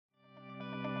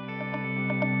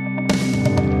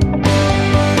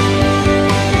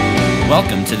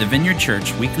Welcome to the Vineyard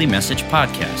Church Weekly Message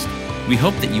Podcast. We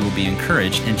hope that you will be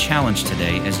encouraged and challenged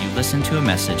today as you listen to a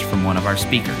message from one of our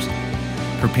speakers.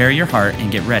 Prepare your heart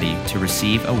and get ready to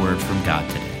receive a word from God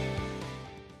today.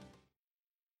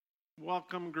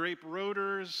 Welcome, Grape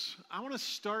Roaders. I want to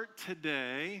start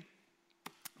today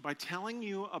by telling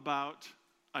you about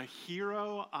a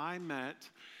hero I met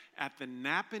at the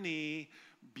Napanee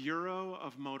Bureau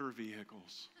of Motor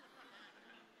Vehicles.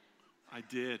 I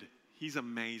did. He's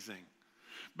amazing.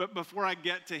 But before I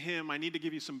get to him, I need to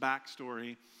give you some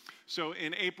backstory. So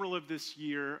in April of this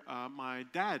year, my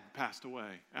dad passed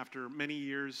away after many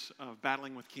years of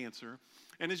battling with cancer.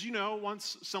 And as you know,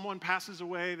 once someone passes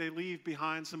away, they leave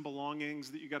behind some belongings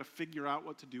that you got to figure out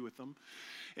what to do with them.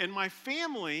 And my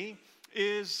family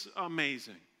is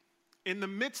amazing. In the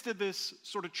midst of this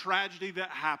sort of tragedy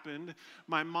that happened,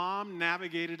 my mom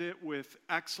navigated it with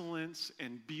excellence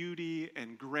and beauty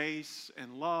and grace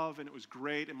and love, and it was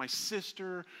great. And my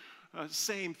sister,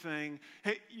 same thing.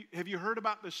 Hey, have you heard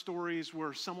about the stories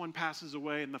where someone passes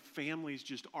away and the families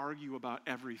just argue about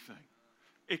everything?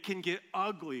 It can get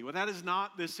ugly. Well, that is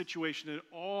not this situation at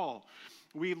all.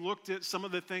 We looked at some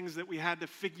of the things that we had to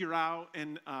figure out,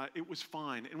 and it was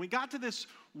fine. And we got to this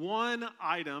one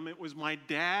item. It was my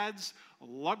dad's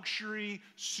luxury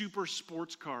super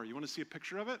sports car. You want to see a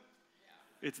picture of it?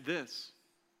 Yeah. It's this.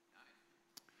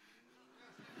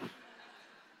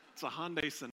 It's a Hyundai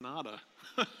Sonata.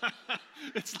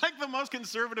 It's like the most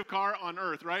conservative car on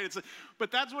earth, right?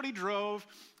 But that's what he drove.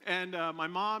 And my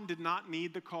mom did not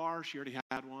need the car. She already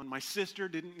had one. My sister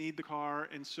didn't need the car.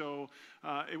 And so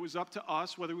it was up to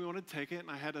us whether we wanted to take it. And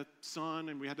I had a son,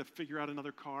 and we had to figure out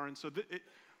another car. And so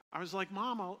I was like,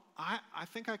 Mom, I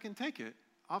think I can take it.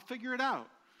 I'll figure it out.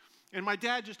 And my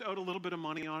dad just owed a little bit of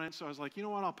money on it. So I was like, you know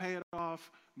what? I'll pay it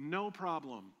off. No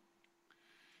problem.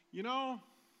 You know,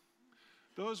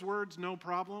 those words, no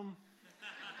problem,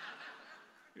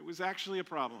 it was actually a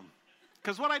problem.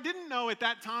 Because what I didn't know at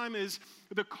that time is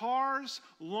the car's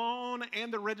loan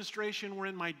and the registration were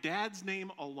in my dad's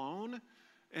name alone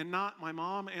and not my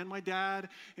mom and my dad.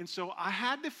 And so I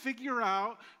had to figure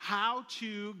out how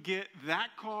to get that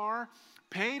car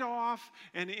paid off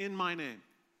and in my name.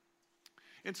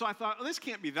 And so I thought, well, this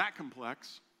can't be that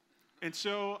complex. And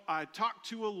so I talked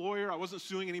to a lawyer. I wasn't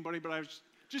suing anybody, but I was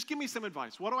just give me some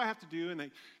advice. What do I have to do? And they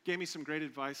gave me some great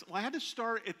advice. Well, I had to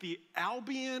start at the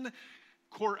Albion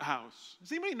Courthouse.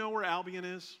 Does anybody know where Albion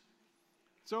is?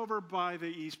 It's over by the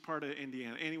east part of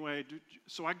Indiana. Anyway,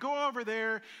 so I go over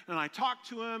there, and I talk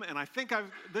to him, and I think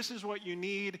this is what you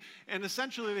need. And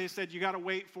essentially, they said, you got to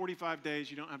wait 45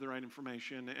 days. You don't have the right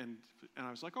information. And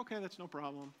I was like, okay, that's no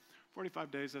problem.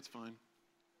 45 days, that's fine.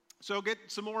 So get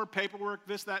some more paperwork,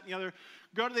 this, that, and the other.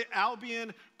 Go to the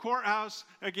Albion Courthouse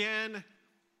again.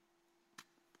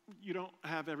 You don't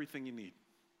have everything you need.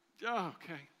 Oh,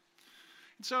 okay.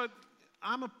 And so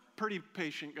I'm a pretty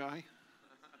patient guy.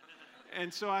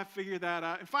 And so I figured that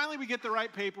out. And finally we get the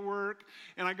right paperwork,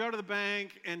 and I go to the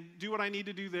bank and do what I need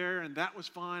to do there, and that was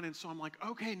fine. And so I'm like,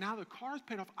 okay, now the car's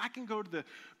paid off. I can go to the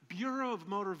Bureau of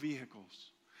Motor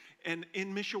Vehicles and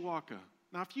in Mishawaka.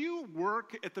 Now, if you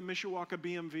work at the Mishawaka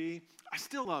BMV, I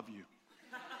still love you.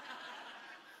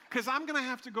 Because I'm going to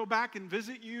have to go back and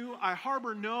visit you. I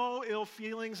harbor no ill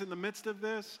feelings in the midst of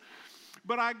this.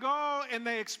 But I go, and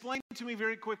they explain to me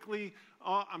very quickly,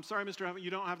 oh, I'm sorry, Mr. Huffman, you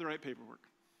don't have the right paperwork.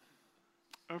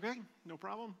 Okay, no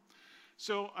problem.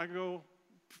 So I go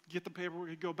get the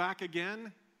paperwork, go back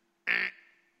again.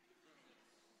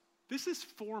 This is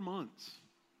 4 months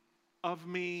of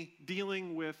me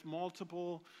dealing with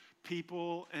multiple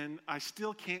people, and I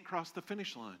still can't cross the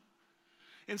finish line.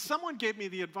 And someone gave me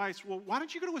the advice, well, why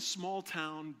don't you go to a small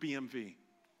town BMV?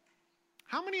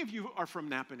 How many of you are from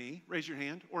Napanee? Raise your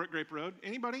hand. Or at Grape Road.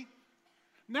 Anybody?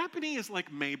 Napanee is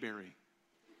like Mayberry.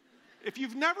 If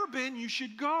you've never been, you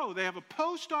should go. They have a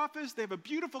post office, they have a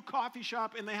beautiful coffee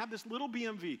shop, and they have this little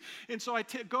BMV. And so I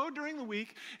go during the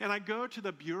week, and I go to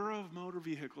the Bureau of Motor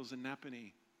Vehicles in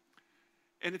Napanee.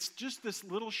 And it's just this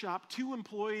little shop, 2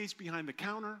 employees behind the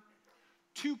counter,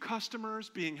 2 customers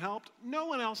being helped, no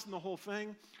one else in the whole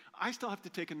thing. I still have to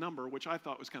take a number, which I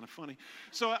thought was kind of funny.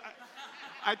 So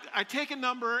I take a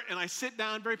number, and I sit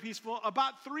down, very peaceful.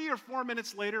 About 3 or 4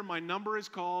 minutes later, my number is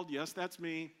called. Yes, that's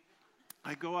me.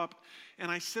 I go up, and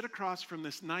I sit across from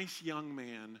this nice young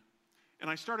man, and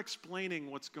I start explaining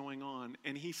what's going on.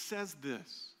 And he says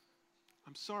this,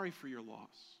 I'm sorry for your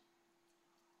loss.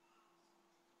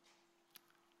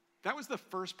 That was the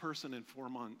first person in 4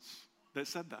 months that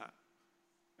said that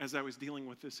as I was dealing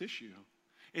with this issue.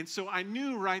 And so I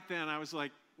knew right then, I was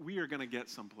like, we are going to get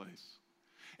someplace.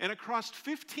 And across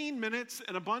 15 minutes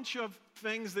and a bunch of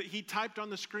things that he typed on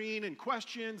the screen and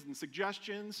questions and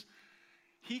suggestions,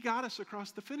 he got us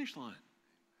across the finish line.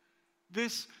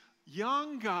 This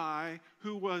young guy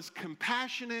who was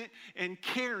compassionate and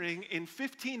caring in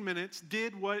 15 minutes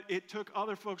did what it took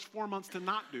other folks 4 months to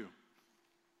not do.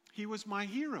 He was my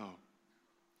hero.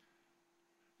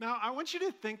 Now, I want you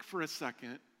to think for a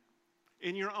second,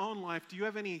 in your own life, do you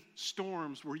have any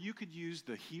storms where you could use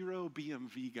the hero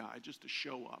BMV guy just to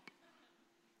show up?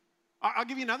 I'll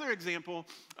give you another example.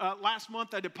 Last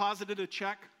month, I deposited a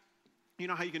check. You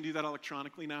know how you can do that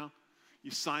electronically now?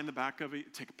 You sign the back of it, you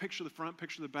take a picture of the front,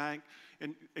 picture of the back,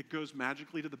 and it goes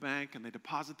magically to the bank, and they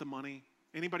deposit the money.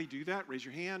 Anybody do that? Raise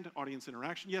your hand. Audience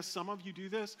interaction. Yes, some of you do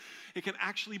this. It can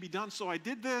actually be done. So I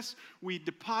did this. We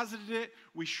deposited it.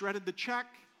 We shredded the check.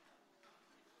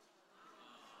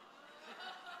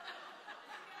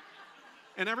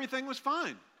 And everything was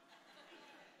fine.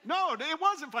 No, it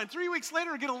wasn't fine. 3 weeks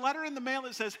later, I get a letter in the mail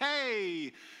that says,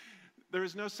 hey, there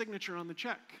is no signature on the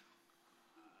check.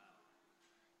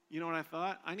 You know what I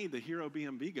thought? I need the hero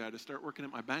BMV guy to start working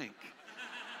at my bank.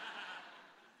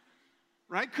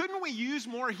 Right? Couldn't we use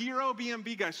more hero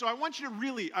BMV guys? So I want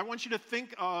you to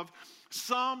think of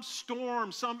some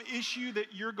storm, some issue that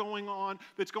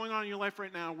that's going on in your life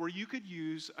right now where you could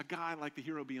use a guy like the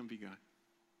hero BMV guy.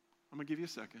 I'm going to give you a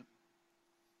second.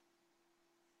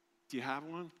 Do you have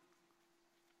one?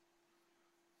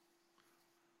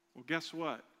 Well, guess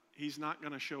what? He's not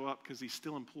going to show up because he's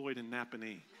still employed in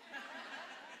Napanee.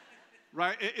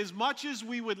 Right? As much as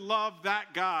we would love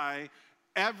that guy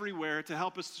everywhere to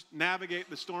help us navigate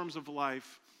the storms of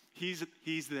life, he's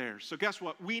there. So guess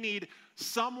what? We need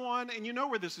someone, and you know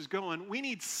where this is going. We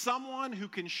need someone who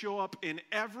can show up in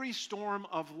every storm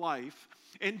of life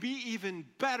and be even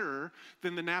better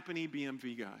than the Napanee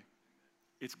BMV guy.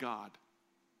 It's God.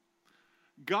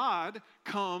 God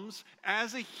comes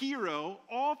as a hero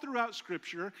all throughout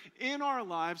Scripture in our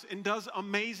lives and does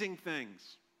amazing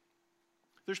things.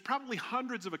 There's probably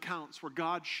hundreds of accounts where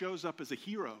God shows up as a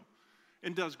hero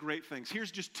and does great things. Here's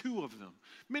just two of them.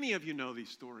 Many of you know these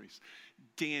stories.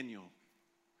 Daniel.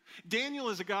 Daniel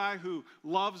is a guy who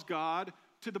loves God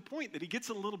to the point that he gets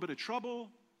in a little bit of trouble.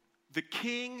 The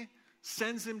king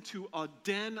sends him to a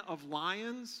den of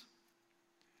lions.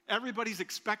 Everybody's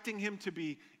expecting him to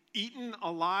be eaten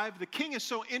alive. The king is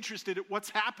so interested at what's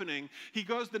happening, he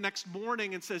goes the next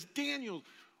morning and says, Daniel,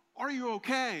 are you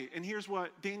okay? And here's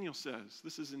what Daniel says.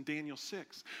 This is in Daniel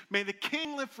 6. May the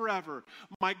king live forever.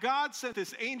 My God sent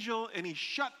this angel, and he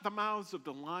shut the mouths of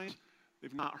the lions.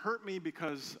 They've not hurt me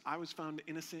because I was found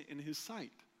innocent in his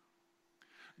sight.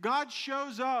 God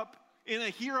shows up in a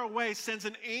hero way, sends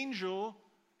an angel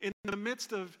in the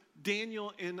midst of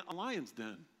Daniel in a lion's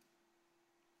den.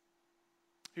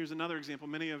 Here's another example.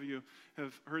 Many of you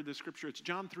have heard this scripture. It's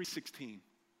John 3:16.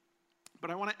 But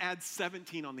I want to add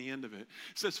 17 on the end of it. It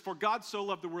says, for God so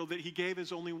loved the world that he gave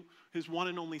his one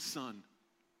and only son,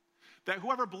 that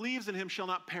whoever believes in him shall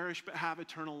not perish but have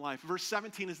eternal life. Verse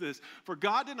 17 is this, for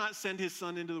God did not send his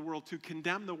son into the world to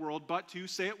condemn the world, but to,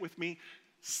 say it with me,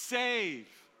 save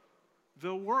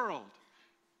the world.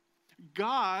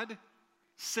 God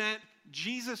sent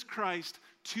Jesus Christ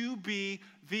to be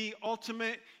the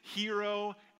ultimate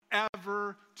hero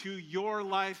ever to your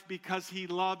life because he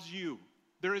loves you.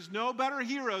 There is no better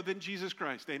hero than Jesus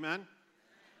Christ. Amen?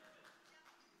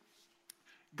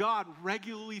 God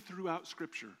regularly throughout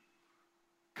Scripture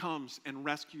comes and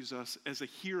rescues us as a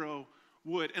hero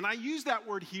would. And I use that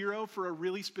word hero for a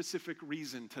really specific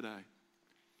reason today.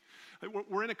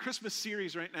 We're in a Christmas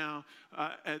series right now.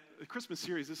 At the Christmas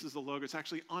series, this is the logo. It's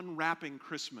actually Unwrapping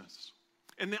Christmas.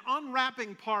 And the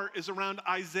unwrapping part is around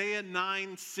Isaiah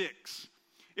 9:6.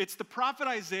 It's the prophet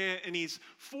Isaiah, and he's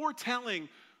foretelling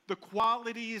the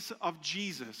qualities of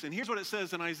Jesus. And here's what it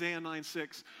says in Isaiah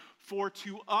 9:6. For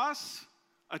to us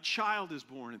a child is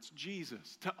born. It's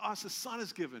Jesus. To us a son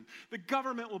is given. The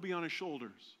government will be on his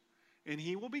shoulders. And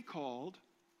he will be called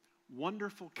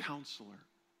Wonderful Counselor.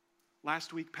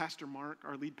 Last week, Pastor Mark,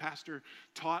 our lead pastor,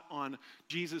 taught on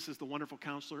Jesus as the Wonderful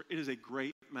Counselor. It is a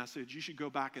great message. You should go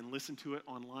back and listen to it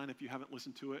online if you haven't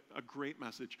listened to it. A great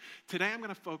message. Today I'm going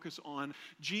to focus on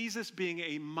Jesus being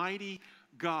a mighty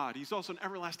God. He's also an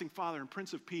everlasting Father and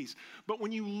Prince of Peace. But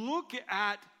when you look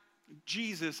at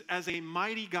Jesus as a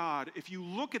mighty God, if you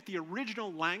look at the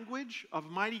original language of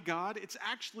mighty God, it's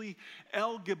actually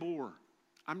El Gibor.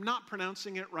 I'm not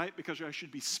pronouncing it right because I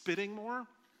should be spitting more.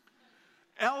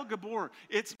 El Gibor.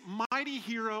 It's mighty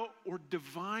hero or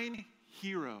divine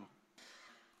hero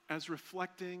as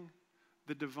reflecting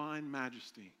the divine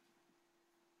majesty.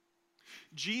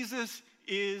 Jesus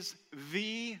is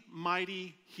the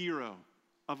mighty hero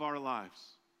of our lives.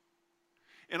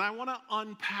 And I want to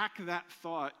unpack that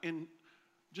thought in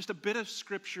just a bit of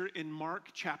scripture in Mark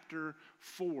chapter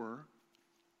 4.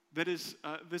 That is,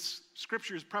 this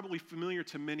scripture is probably familiar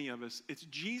to many of us. It's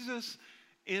Jesus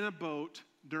in a boat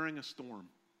during a storm.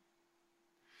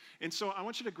 And so I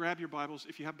want you to grab your Bibles.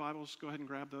 If you have Bibles, go ahead and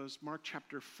grab those. Mark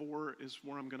chapter 4 is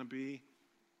where I'm going to be.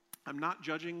 I'm not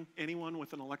judging anyone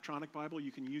with an electronic Bible.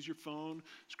 You can use your phone.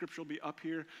 Scripture will be up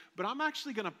here. But I'm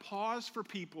actually going to pause for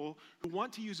people who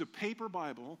want to use a paper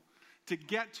Bible to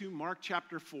get to Mark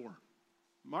chapter 4.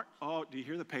 Oh, do you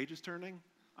hear the pages turning?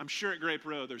 I'm sure at Grape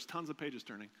Road there's tons of pages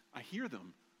turning. I hear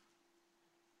them.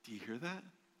 Do you hear that?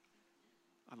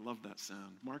 I love that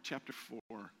sound. Mark chapter 4.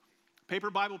 Paper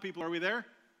Bible people, are we there?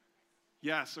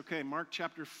 Yes, okay. Mark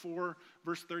chapter 4,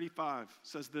 verse 35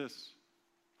 says this.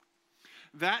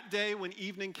 That day when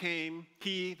evening came,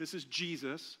 he, this is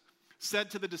Jesus,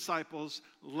 said to the disciples,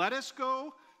 "Let us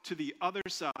go to the other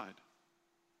side."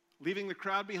 Leaving the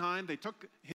crowd behind, they took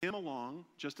him along,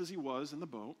 just as he was in the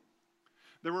boat.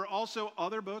 There were also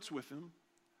other boats with him.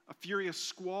 A furious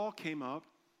squall came up,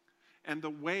 and the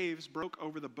waves broke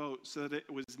over the boat so that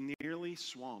it was nearly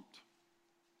swamped.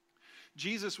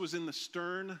 Jesus was in the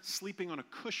stern, sleeping on a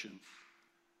cushion.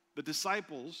 The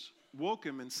disciples woke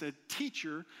him and said,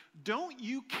 "Teacher, don't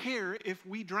you care if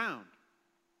we drown?"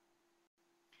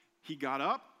 He got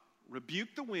up,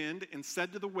 rebuked the wind, and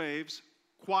said to the waves,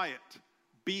 "Quiet,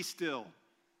 be still."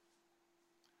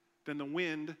 Then the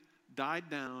wind died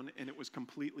down, and it was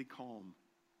completely calm.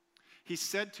 He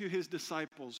said to his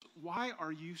disciples, "Why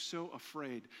are you so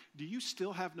afraid? Do you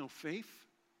still have no faith?"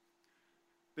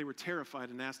 They were terrified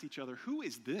and asked each other, "Who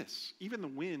is this? Even the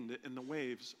wind and the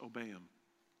waves obey him."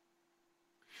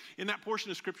 In that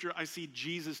portion of Scripture, I see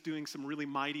Jesus doing some really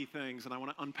mighty things, and I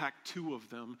want to unpack two of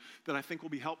them that I think will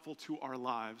be helpful to our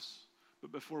lives.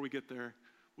 But before we get there,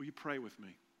 will you pray with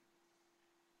me?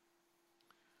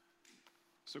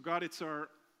 So God, it's our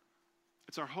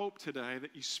hope today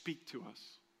that you speak to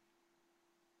us.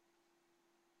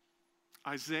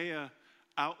 Isaiah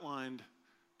outlined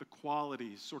the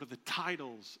qualities, sort of the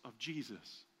titles of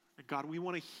Jesus. God, we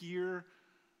want to hear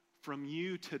from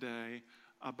you today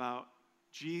about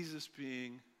Jesus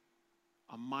being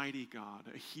a mighty God,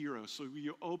 a hero. So will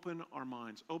you open our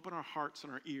minds, open our hearts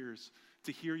and our ears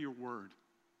to hear your word,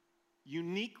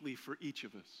 uniquely for each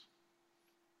of us.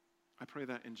 I pray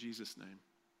that in Jesus' name.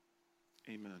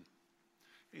 Amen.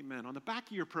 Amen. On the back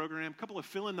of your program, a couple of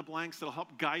fill-in-the-blanks that'll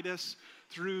help guide us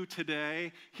through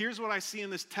today. Here's what I see in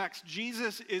this text.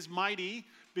 Jesus is mighty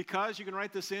because, you can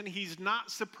write this in, he's not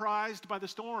surprised by the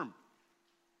storm.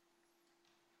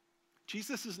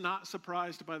 Jesus is not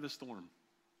surprised by the storm.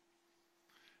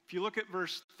 If you look at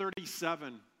verse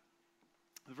 37,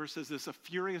 the verse says this: a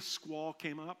furious squall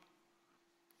came up,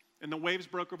 and the waves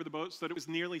broke over the boat so that it was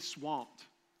nearly swamped.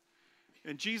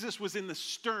 And Jesus was in the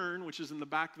stern, which is in the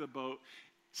back of the boat,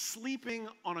 sleeping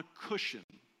on a cushion.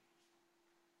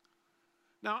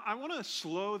 Now, I want to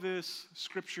slow this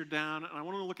scripture down, and I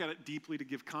want to look at it deeply to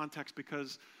give context,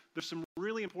 because there's some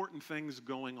really important things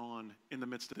going on in the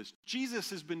midst of this. Jesus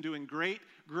has been doing great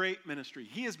ministry.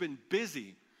 He has been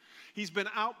busy. He's been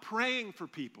out praying for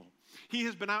people. He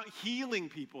has been out healing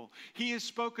people. He has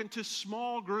spoken to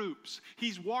small groups.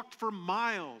 He's walked for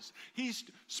miles. He's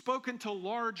spoken to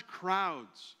large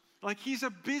crowds. Like, he's a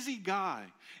busy guy.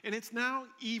 And it's now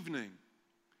evening.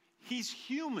 He's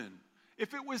human.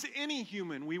 If it was any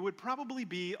human, we would probably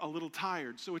be a little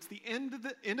tired. So it's the end of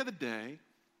the day.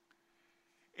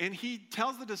 And he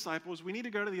tells the disciples, we need to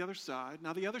go to the other side.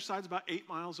 Now, the other side's about 8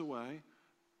 miles away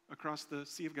across the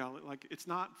Sea of Galilee. Like, it's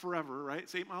not forever, right?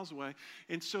 It's 8 miles away.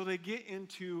 And so they get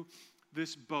into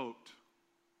this boat.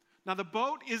 Now, the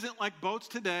boat isn't like boats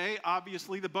today,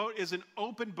 obviously. The boat is an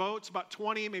open boat. It's about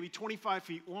 20, maybe 25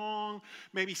 feet long,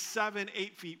 maybe 7,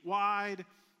 8 feet wide.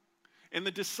 And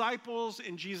the disciples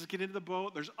and Jesus get into the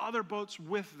boat. There's other boats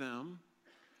with them.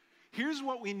 Here's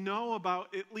what we know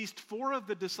about at least 4 of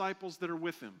the disciples that are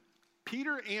with him: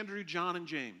 Peter, Andrew, John, and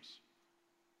James.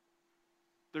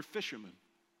 They're fishermen.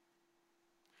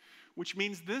 Which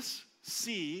means this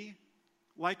sea,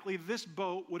 likely this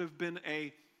boat, would have been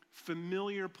a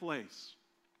familiar place.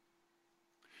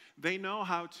 They know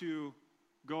how to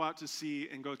go out to sea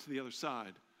and go to the other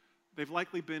side. They've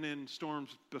likely been in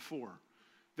storms before.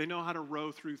 They know how to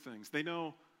row through things. They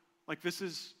know, like, this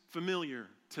is familiar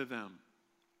to them.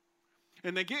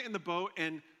 And they get in the boat,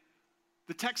 and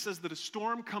the text says that a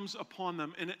storm comes upon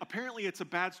them. And apparently it's a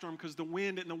bad storm, because the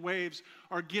wind and the waves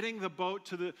are getting the boat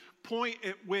to the point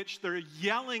at which they're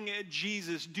yelling at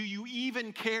Jesus, "Do you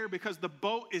even care?" Because the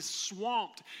boat is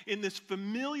swamped. In this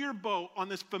familiar boat, on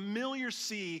this familiar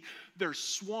sea, they're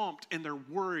swamped, and they're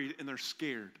worried, and they're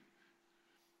scared.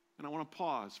 And I want to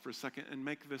pause for a second and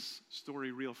make this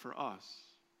story real for us.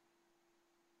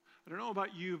 I don't know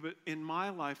about you, but in my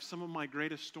life, some of my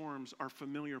greatest storms are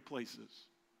familiar places.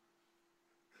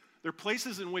 They're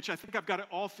places in which I think I've got it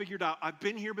all figured out. I've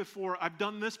been here before. I've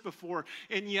done this before.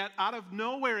 And yet, out of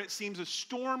nowhere, it seems a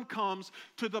storm comes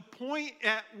to the point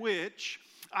at which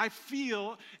I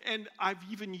feel, and I've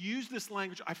even used this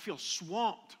language, I feel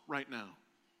swamped right now.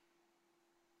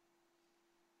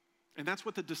 And that's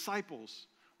what the disciples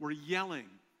were yelling.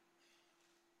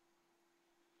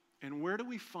 And where do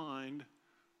we find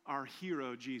our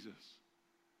hero, Jesus?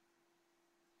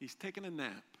 He's taking a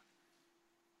nap.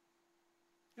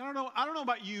 I don't know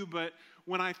about you, but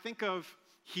when I think of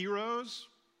heroes,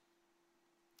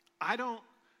 I don't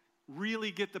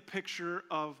really get the picture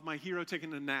of my hero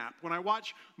taking a nap. When I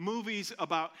watch movies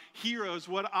about heroes,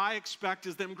 what I expect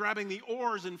is them grabbing the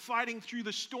oars and fighting through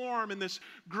the storm in this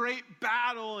great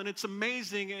battle, and it's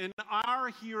amazing. And our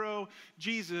hero,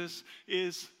 Jesus,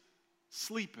 is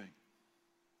sleeping.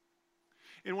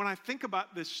 And when I think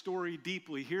about this story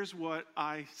deeply, here's what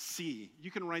I see.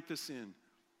 You can write this in.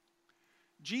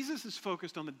 Jesus is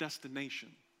focused on the destination,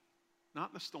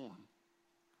 not the storm.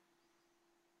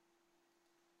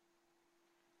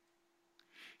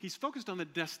 He's focused on the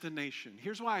destination.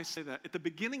 Here's why I say that. At the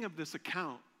beginning of this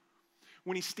account,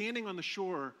 when he's standing on the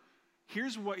shore,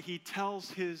 here's what he tells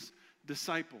his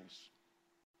disciples.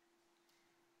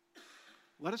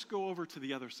 Let us go over to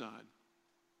the other side.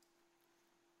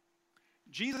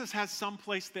 Jesus has some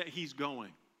place that he's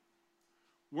going.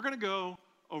 We're going to go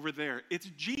over there.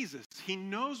 It's Jesus. He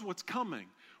knows what's coming.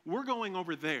 We're going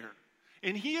over there.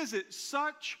 And he is at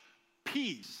such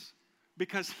peace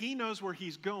because he knows where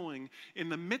he's going. In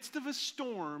the midst of a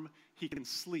storm, he can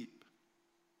sleep.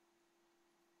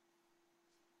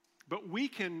 But we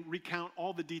can recount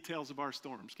all the details of our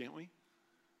storms, can't we?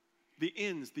 The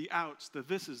ins, the outs, the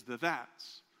thises, the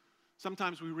that's.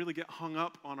 Sometimes we really get hung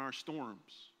up on our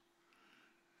storms.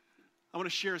 I want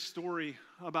to share a story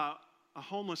about a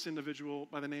homeless individual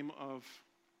by the name of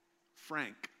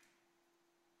Frank.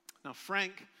 Now,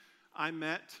 Frank, I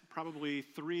met probably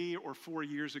 3 or 4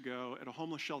 years ago at a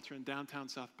homeless shelter in downtown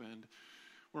South Bend,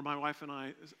 where my wife and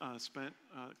I spent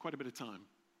quite a bit of time.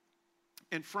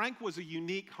 And Frank was a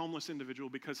unique homeless individual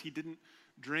because he didn't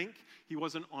drink, he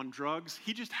wasn't on drugs.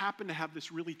 He just happened to have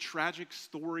this really tragic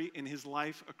story in his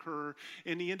life occur,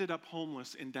 and he ended up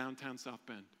homeless in downtown South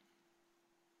Bend.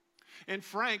 And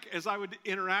Frank, as I would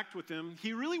interact with him,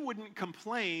 he really wouldn't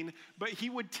complain, but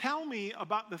he would tell me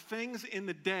about the things in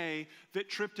the day that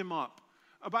tripped him up,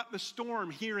 about the storm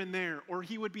here and there, or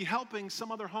he would be helping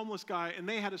some other homeless guy and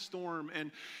they had a storm. And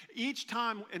each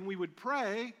time, and we would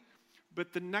pray,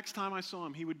 but the next time I saw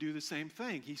him, he would do the same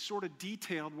thing. He sort of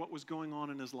detailed what was going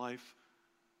on in his life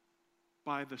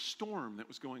by the storm that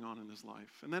was going on in his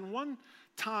life. And then one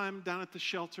time down at the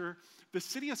shelter, the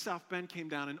city of South Bend came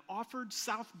down and offered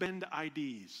South Bend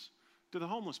IDs to the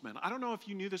homeless men. I don't know if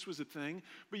you knew this was a thing,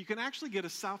 but you can actually get a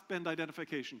South Bend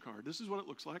identification card. This is what it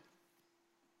looks like.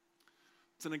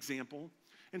 It's an example.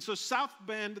 And so South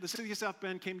Bend, the city of South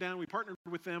Bend came down, we partnered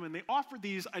with them, and they offered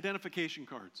these identification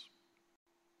cards.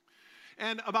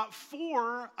 And about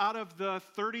 4 out of the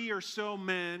 30 or so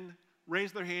men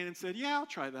raised their hand and said, yeah, I'll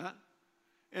try that.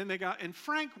 And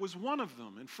Frank was one of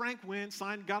them. And Frank went,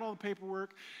 signed, got all the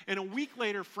paperwork. And a week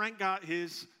later, Frank got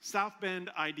his South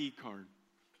Bend ID card.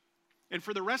 And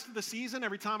for the rest of the season,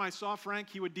 every time I saw Frank,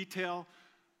 he would detail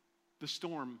the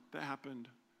storm that happened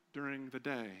during the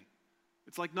day.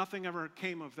 It's like nothing ever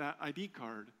came of that ID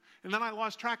card. And then I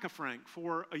lost track of Frank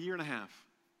for a year and a half.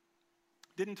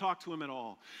 Didn't talk to him at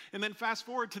all. And then fast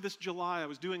forward to this July, I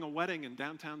was doing a wedding in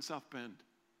downtown South Bend.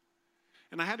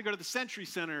 And I had to go to the Century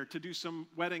Center to do some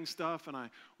wedding stuff, and I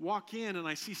walk in and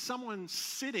I see someone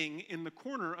sitting in the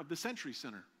corner of the Century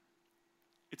Center.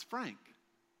 It's Frank.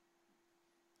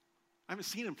 I haven't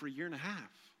seen him for a year and a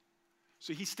half.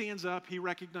 So he stands up, he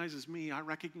recognizes me, I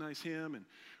recognize him, and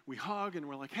we hug and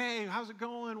we're like, hey, how's it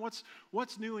going?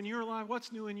 What's new in your life?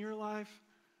 What's new in your life?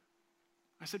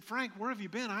 I said, Frank, where have you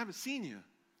been? I haven't seen you.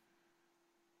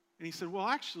 And he said, well,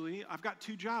 actually, I've got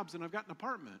 2 jobs and I've got an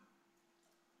apartment.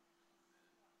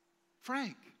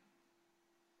 Frank,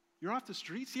 you're off the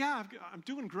streets? Yeah, I'm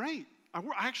doing great. I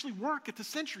actually work at the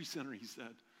Century Center, he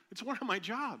said. It's one of my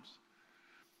jobs.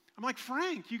 I'm like,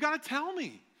 Frank, you got to tell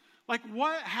me. Like,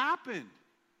 what happened?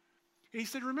 And he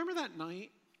said, remember that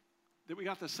night that we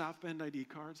got the South Bend ID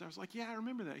cards? I was like, yeah, I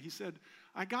remember that. He said,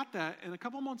 I got that, and a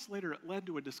couple months later, it led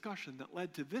to a discussion that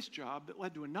led to this job, that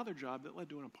led to another job, that led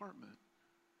to an apartment.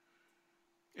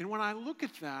 And when I look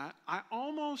at that, I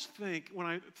almost think, when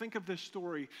I think of this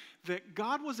story, that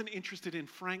God wasn't interested in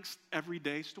Frank's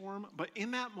everyday storm, but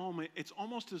in that moment, it's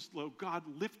almost as though God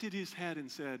lifted his head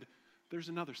and said, there's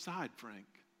another side, Frank.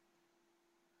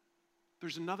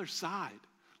 There's another side.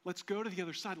 Let's go to the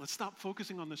other side. Let's stop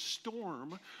focusing on the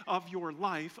storm of your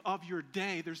life, of your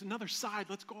day. There's another side.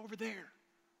 Let's go over there.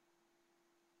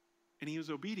 And he was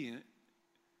obedient,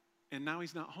 and now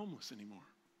he's not homeless anymore.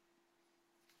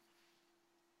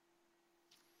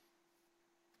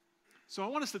 So I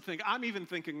want us to think, I'm even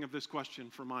thinking of this question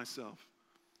for myself.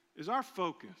 Is our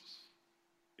focus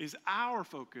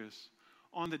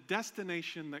on the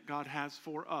destination that God has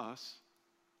for us,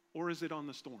 or is it on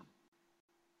the storm?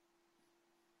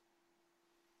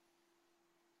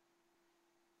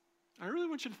 I really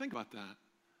want you to think about that.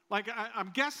 Like,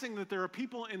 I'm guessing that there are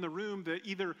people in the room that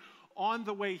either on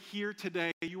the way here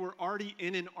today, you were already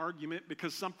in an argument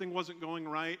because something wasn't going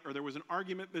right, or there was an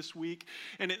argument this week,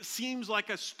 and it seems like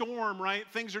a storm, right?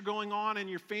 Things are going on in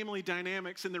your family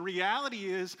dynamics, and the reality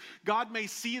is God may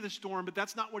see the storm, but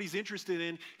that's not what he's interested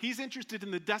in. He's interested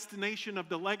in the destination of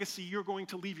the legacy you're going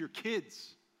to leave your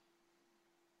kids.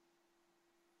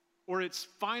 Or it's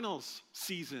finals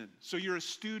season, so you're a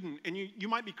student, and you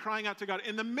might be crying out to God,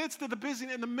 in the midst of the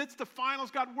busyness, in the midst of finals,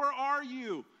 God, where are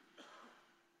you?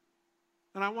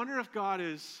 And I wonder if God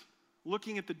is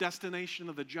looking at the destination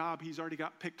of the job he's already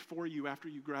got picked for you after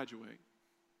you graduate.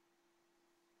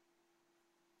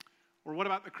 Or what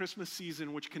about the Christmas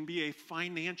season, which can be a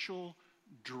financial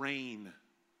drain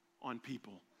on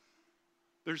people?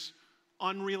 There's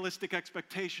unrealistic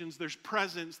expectations, there's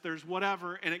presents, there's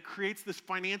whatever, and it creates this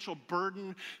financial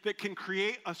burden that can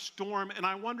create a storm. And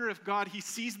I wonder if God, he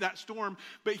sees that storm,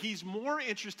 but he's more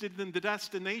interested in the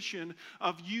destination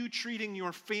of you treating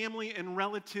your family and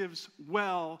relatives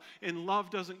well, and love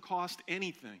doesn't cost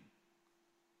anything.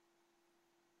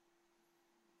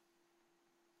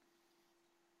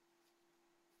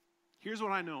 Here's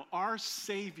what I know. Our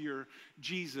Savior,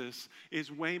 Jesus,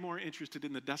 is way more interested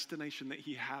in the destination that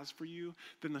he has for you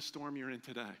than the storm you're in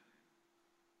today.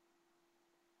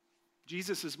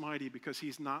 Jesus is mighty because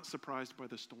he's not surprised by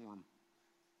the storm.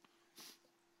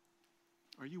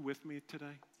 Are you with me today?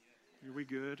 Are we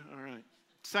good? All right.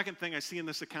 Second thing I see in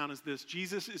this account is this.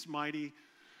 Jesus is mighty.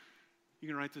 You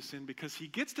can write this in because he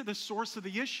gets to the source of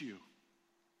the issue.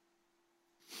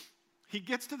 He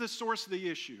gets to the source of the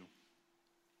issue.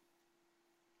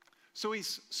 So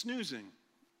he's snoozing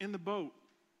in the boat.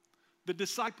 The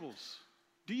disciples,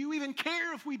 do you even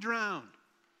care if we drown?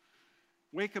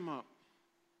 Wake him up.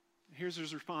 Here's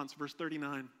his response, verse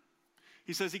 39.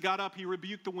 He says he got up, he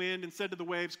rebuked the wind and said to the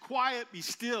waves, quiet, be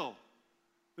still.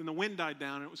 Then the wind died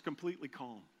down and it was completely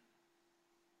calm.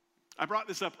 I brought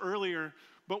this up earlier,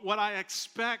 but what I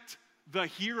expect the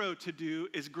hero to do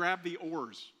is grab the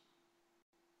oars,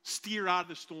 steer out of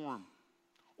the storm.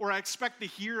 Or I expect the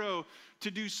hero to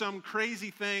do some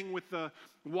crazy thing with the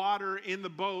water in the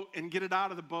boat and get it out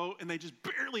of the boat, and they just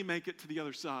barely make it to the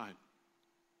other side.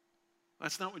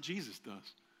 That's not what Jesus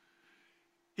does.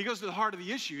 He goes to the heart of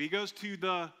the issue. He goes to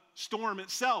the storm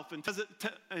itself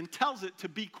and tells it to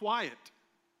be quiet.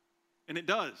 And it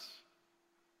does.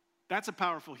 That's a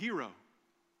powerful hero.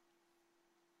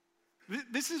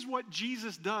 This is what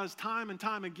Jesus does time and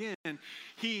time again.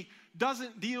 He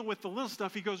doesn't deal with the little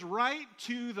stuff. He goes right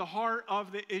to the heart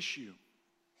of the issue.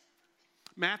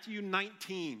 Matthew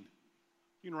 19.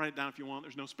 You can write it down if you want.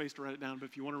 There's no space to write it down, but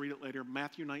if you want to read it later,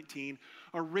 Matthew 19.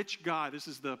 A rich guy, this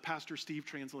is the Pastor Steve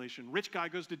translation. Rich guy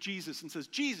goes to Jesus and says,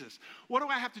 Jesus, what do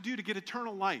I have to do to get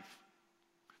eternal life?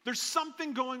 There's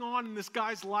something going on in this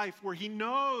guy's life where he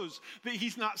knows that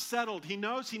he's not settled. He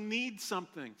knows he needs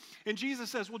something. And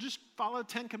Jesus says, well, just follow the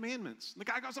 10 commandments. And the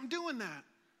guy goes, I'm doing that.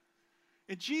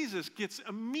 And Jesus gets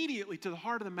immediately to the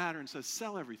heart of the matter and says,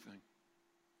 sell everything.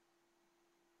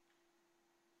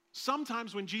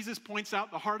 Sometimes when Jesus points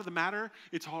out the heart of the matter,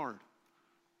 it's hard.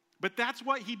 But that's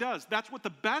what he does. That's what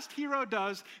the best hero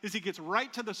does, is he gets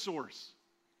right to the source.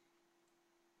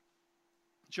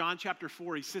 John chapter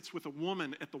 4, he sits with a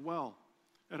woman at the well,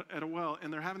 at a well,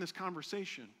 and they're having this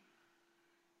conversation.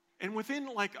 And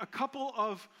within like a couple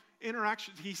of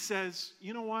interactions, he says,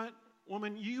 you know what,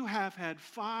 woman, you have had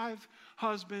 5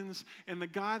 husbands, and the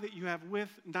guy that you have with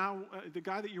now, the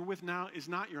guy that you're with now is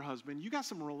not your husband. You got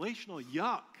some relational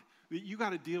yuck that you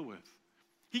got to deal with.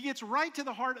 He gets right to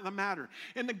the heart of the matter.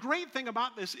 And the great thing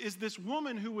about this is this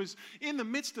woman who was in the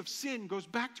midst of sin goes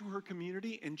back to her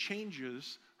community and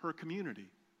changes her community.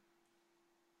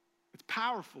 It's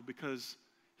powerful because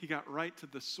he got right to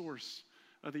the source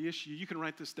of the issue. You can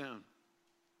write this down.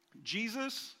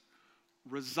 Jesus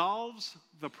resolves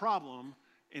the problem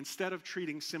instead of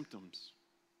treating symptoms.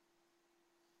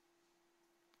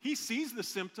 He sees the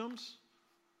symptoms.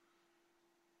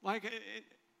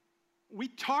 We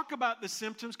talk about the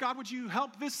symptoms. God, would you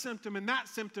help this symptom and that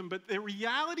symptom? But the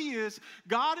reality is,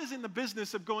 God is in the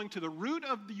business of going to the root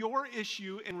of your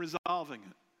issue and resolving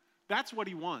it. That's what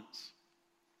he wants.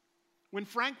 When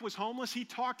Frank was homeless, he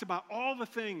talked about all the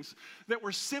things that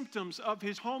were symptoms of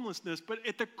his homelessness. But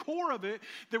at the core of it,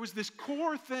 there was this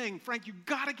core thing. Frank, you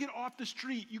got to get off the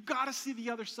street. You got to see the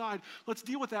other side. Let's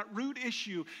deal with that root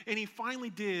issue. And he finally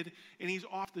did, and he's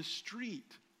off the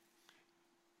street.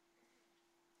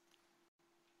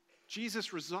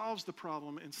 Jesus resolves the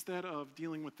problem instead of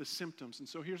dealing with the symptoms. And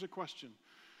so here's a question.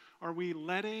 Are we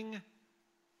letting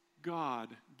God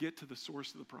get to the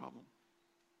source of the problem?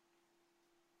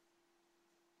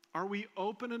 Are we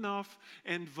open enough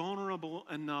and vulnerable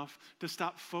enough to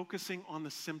stop focusing on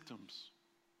the symptoms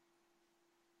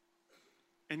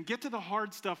and get to the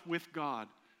hard stuff with God?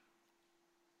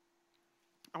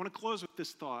 I want to close with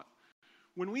this thought.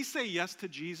 When we say yes to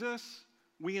Jesus,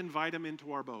 we invite him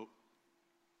into our boat.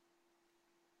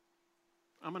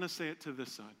 I'm going to say it to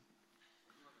this side.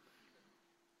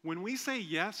 When we say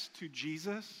yes to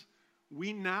Jesus,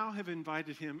 we now have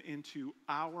invited him into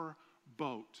our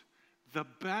boat. The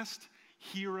best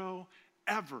hero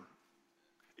ever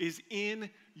is in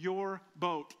your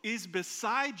boat, is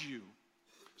beside you.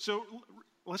 So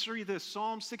let's read this,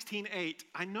 Psalm 16:8.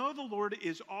 I know the Lord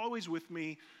is always with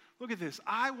me. Look at this.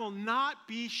 I will not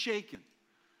be shaken,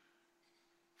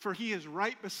 for he is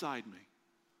right beside me.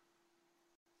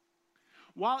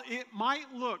 While it might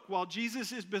look, while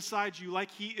Jesus is beside you, like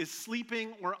he is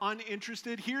sleeping or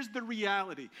uninterested, here's the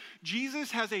reality. Jesus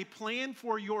has a plan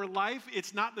for your life.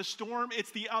 It's not the storm,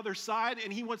 it's the other side,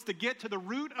 and he wants to get to the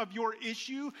root of your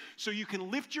issue so you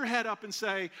can lift your head up and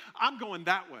say, I'm going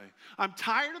that way. I'm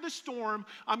tired of the storm.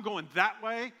 I'm going that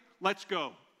way. Let's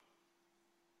go.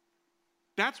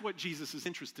 That's what Jesus is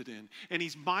interested in, and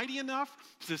he's mighty enough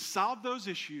to solve those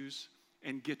issues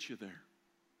and get you there.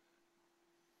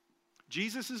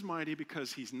 Jesus is mighty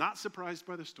because he's not surprised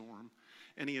by the storm,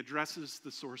 and he addresses the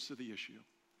source of the issue.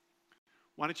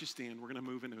 Why don't you stand? We're going to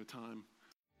move into a time.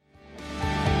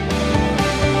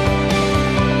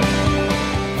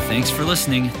 Thanks for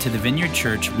listening to the Vineyard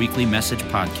Church Weekly Message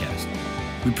Podcast.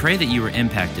 We pray that you were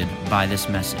impacted by this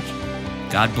message.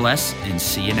 God bless, and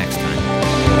see you next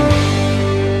time.